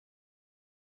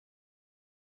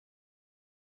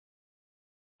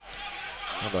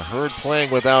Well, the Herd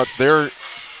playing without their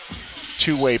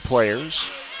two-way players.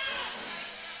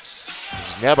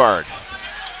 Nembhard.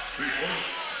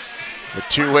 The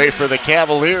two-way for the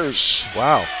Cavaliers.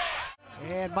 Wow.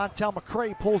 And Montel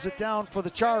McCray pulls it down for the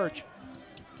charge.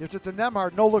 Gives it to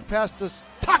Nembhard. No look past this.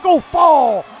 Taco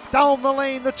Fall down the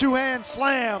lane. The two-hand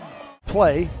slam.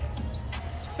 Play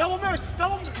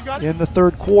in the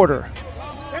third quarter.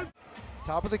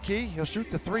 Top of the key. He'll shoot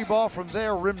the three ball from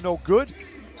there. Rim no good.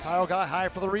 Kyle got high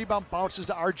for the rebound. Bounces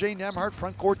to RJ Nembhard.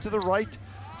 Front court to the right.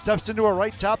 Steps into a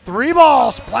right top. Three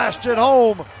ball. Splashed it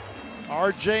home.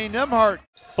 RJ Nembhard.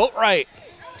 Boat right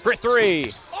for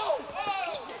three.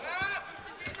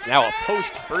 Now a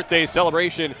post-birthday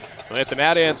celebration with the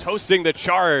Mad Ants hosting the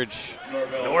charge.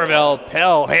 Norvell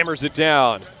Pell hammers it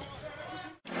down.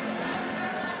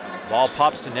 Ball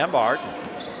pops to Nembhard.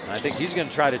 I think he's going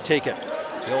to try to take it.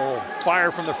 He'll fire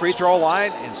from the free throw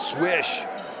line and swish.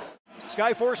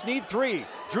 Skyforce need three.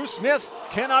 Drew Smith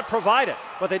cannot provide it,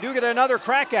 but they do get another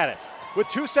crack at it. With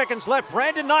 2 seconds left,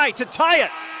 Brandon Knight to tie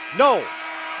it. No.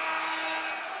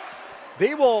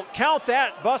 They will count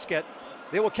that basket.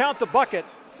 They will count the bucket.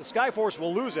 The Skyforce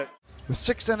will lose it. With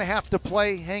 6.5 to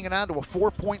play, hanging on to a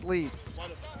 4-point lead.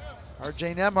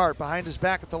 RJ Nembhard behind his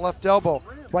back at the left elbow.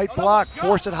 Right block,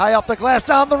 forced it high off the glass,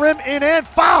 down the rim, in and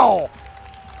foul!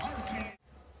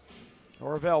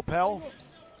 Norvell Pell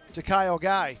to Kyle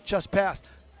Guy, just pass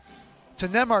to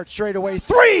Nembhard straight away.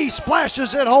 Three,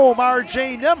 splashes it home,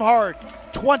 RJ Nembhard,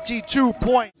 22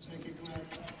 points.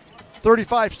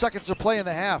 35 seconds to play in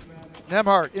the half.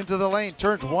 Nembhard into the lane,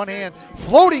 turns one hand,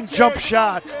 floating jump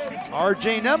shot.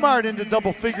 RJ Nembhard into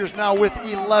double figures now with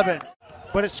 11.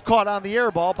 But it's caught on the air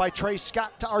ball by Trey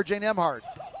Scott to RJ Nembhard.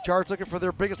 Charge looking for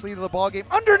their biggest lead of the ball game.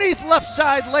 Underneath left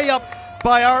side layup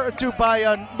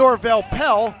by Norvell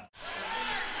Pell.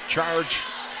 Charge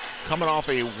coming off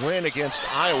a win against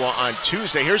Iowa on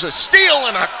Tuesday. Here's a steal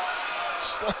and a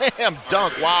slam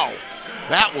dunk. Wow,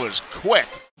 that was quick.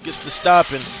 Gets the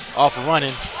stop and off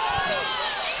running.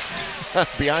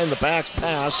 Behind the back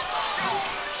pass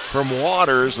from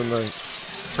Waters, and the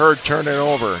Herd turned it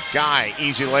over. Guy,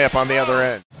 easy layup on the other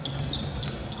end.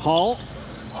 Hall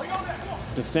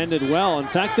defended well. In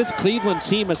fact, this Cleveland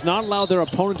team has not allowed their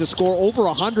opponent to score over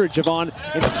 100, Javon,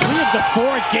 in 3 of the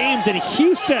 4 games, and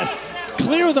Hustis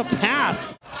clear the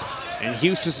path. And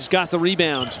Hustis has got the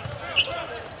rebound.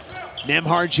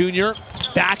 Nembhard Jr.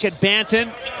 back at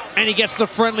Banton, and he gets the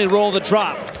friendly roll to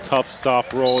drop. Tough,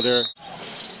 soft roll there.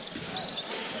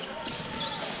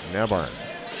 Nembhard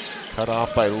cut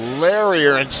off by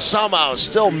Larrier and somehow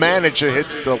still managed to hit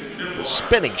the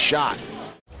spinning shot.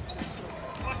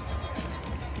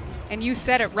 And you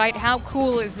said it right. How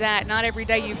cool is that? Not every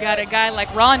day you've got a guy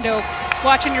like Rondo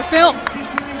watching your film.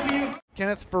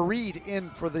 Kenneth Fareed in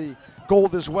for the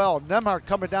gold as well. Nembhard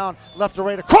coming down left to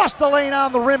right across the lane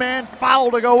on the rim and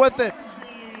foul to go with it.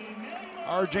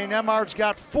 RJ Nembhard's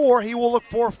got 4. He will look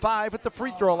for 5 at the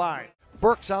free throw line.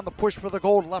 Burks on the push for the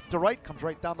gold, left to right, comes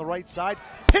right down the right side.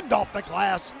 Pinned off the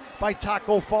glass by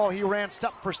Taco Fall. He ran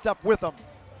step for step with him.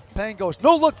 Pangos,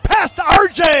 no look, pass to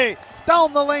RJ!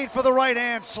 Down the lane for the right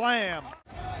hand slam.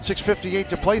 6:58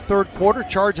 to play, third quarter.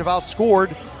 Charge have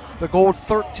outscored the Gold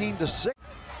 13-6.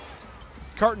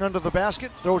 Carton under the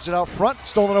basket, throws it out front,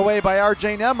 stolen away by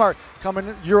RJ Nembhard.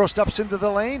 Coming, Euro steps into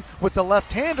the lane with the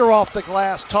left-hander off the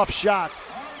glass. Tough shot.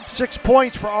 6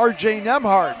 points for RJ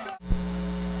Nembhard.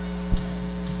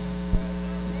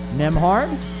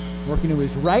 Nembhard working to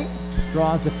his right,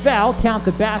 draws a foul, count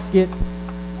the basket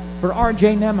for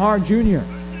RJ Nembhard Jr.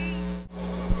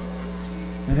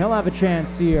 And he'll have a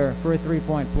chance here for a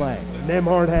three-point play.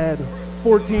 Nembhard had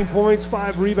 14 points,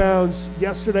 5 rebounds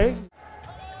yesterday.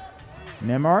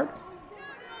 Nembhard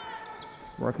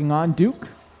working on Duke.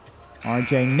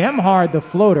 RJ Nembhard, the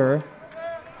floater,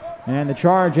 and the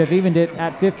Charge have evened it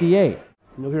at 58.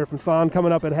 You'll hear from Fawn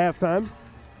coming up at halftime.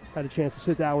 Had a chance to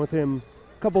sit down with him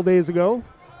a couple days ago.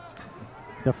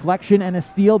 Deflection and a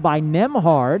steal by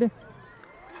Nembhard.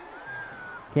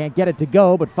 Can't get it to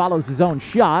go, but follows his own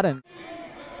shot. And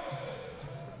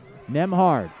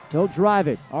Nembhard, he'll drive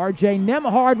it. RJ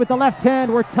Nembhard with the left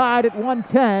hand. We're tied at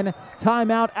 110.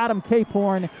 Timeout, Adam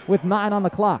Caporn with 9 on the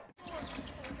clock.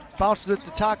 Bounces it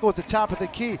to Taco at the top of the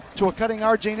key to a cutting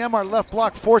RJ Nembhard. Left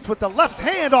block forced with the left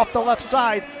hand off the left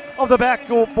side of the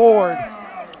backboard.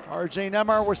 RJ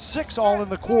Nembhard was 6 all in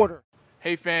the quarter.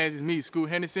 Hey fans, it's me, Scoot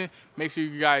Henderson. Make sure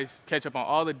you guys catch up on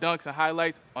all the dunks and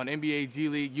highlights on NBA G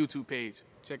League YouTube page.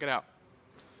 Check it out.